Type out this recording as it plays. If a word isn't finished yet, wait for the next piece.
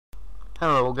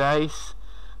Hello guys.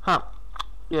 Huh.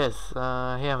 Yes,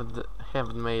 I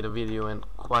haven't made a video in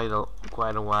quite a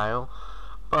while,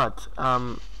 but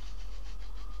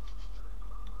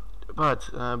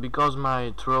because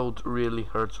my throat really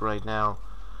hurts right now,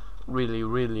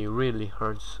 really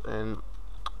hurts, and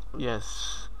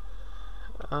yes,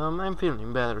 I'm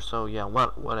feeling better. So yeah,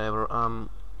 whatever.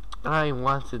 I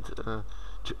wanted to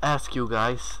ask you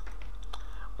guys,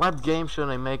 what game should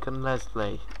I make a let's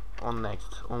play on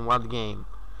next? On what game?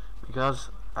 Because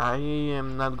I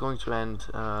am not going to end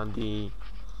the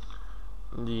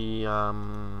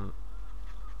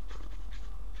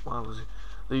what was it?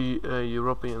 The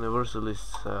European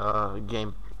Universalist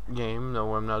game.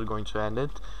 No, I'm not going to end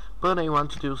it. But I want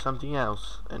to do something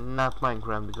else, and not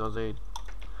Minecraft, because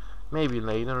maybe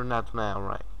later, not now,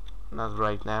 right? Not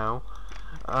right now.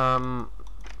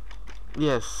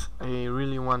 Yes, I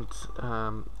really want.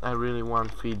 I really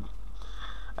want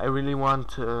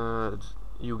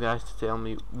you guys to tell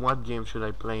me what game should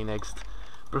I play next.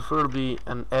 Preferably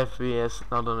an FPS,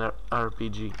 not an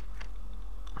RPG.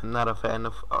 I'm not a fan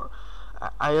of.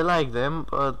 I like them,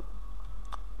 but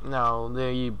no,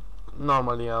 they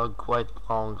normally are quite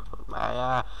long.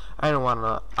 I don't want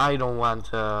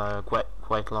a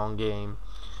quite long game.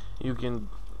 You can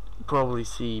probably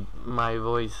see my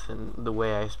voice and the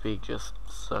way I speak just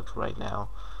sucks right now.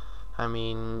 I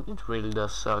mean, it really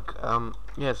does suck.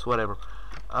 Yes, whatever.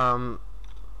 Um,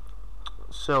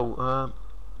 so,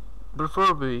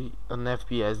 preferably an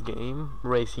FPS game,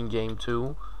 racing game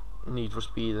too, Need for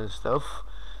Speed and stuff.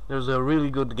 There's a really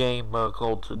good game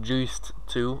called Juiced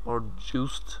 2, or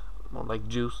Juiced, more like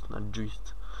Juiced, not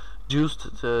Juiced.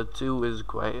 Juiced 2 is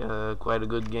quite a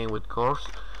good game with cars.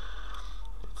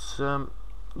 It's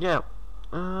yeah.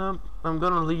 I'm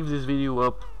gonna leave this video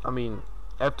up. I mean,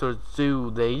 after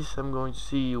 2 days, I'm going to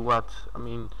see what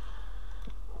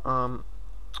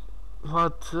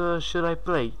what should I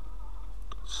play.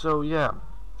 So yeah,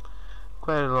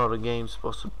 quite a lot of games.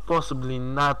 Possibly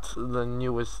not the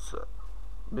newest,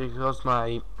 because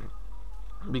my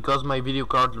video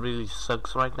card really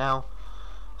sucks right now.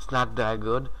 It's not that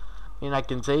good. I mean, I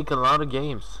can take a lot of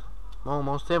games,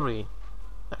 almost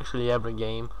actually every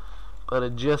game, but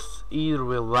it just either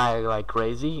will lag like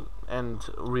crazy and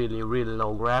really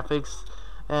low graphics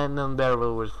and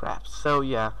unbearable with fraps. So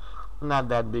yeah, not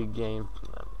that big game.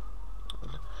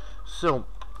 So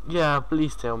yeah,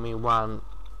 please tell me one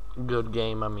good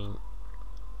game. I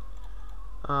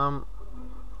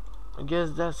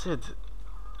guess that's it.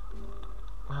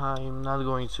 I'm not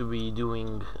going to be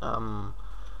doing an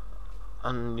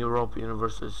European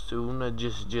Universalist soon,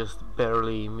 just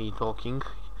barely me talking.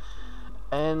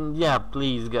 And yeah,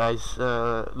 please guys,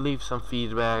 leave some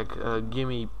feedback. Give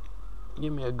me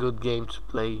a good game to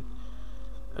play,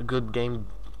 a good game.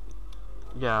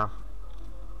 Yeah,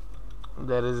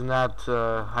 that is not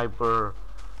hyper.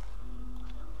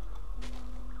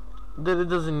 That it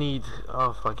doesn't need.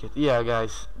 Oh fuck it. Yeah,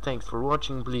 guys, thanks for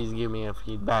watching. Please give me a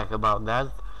feedback about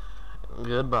that.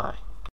 Goodbye.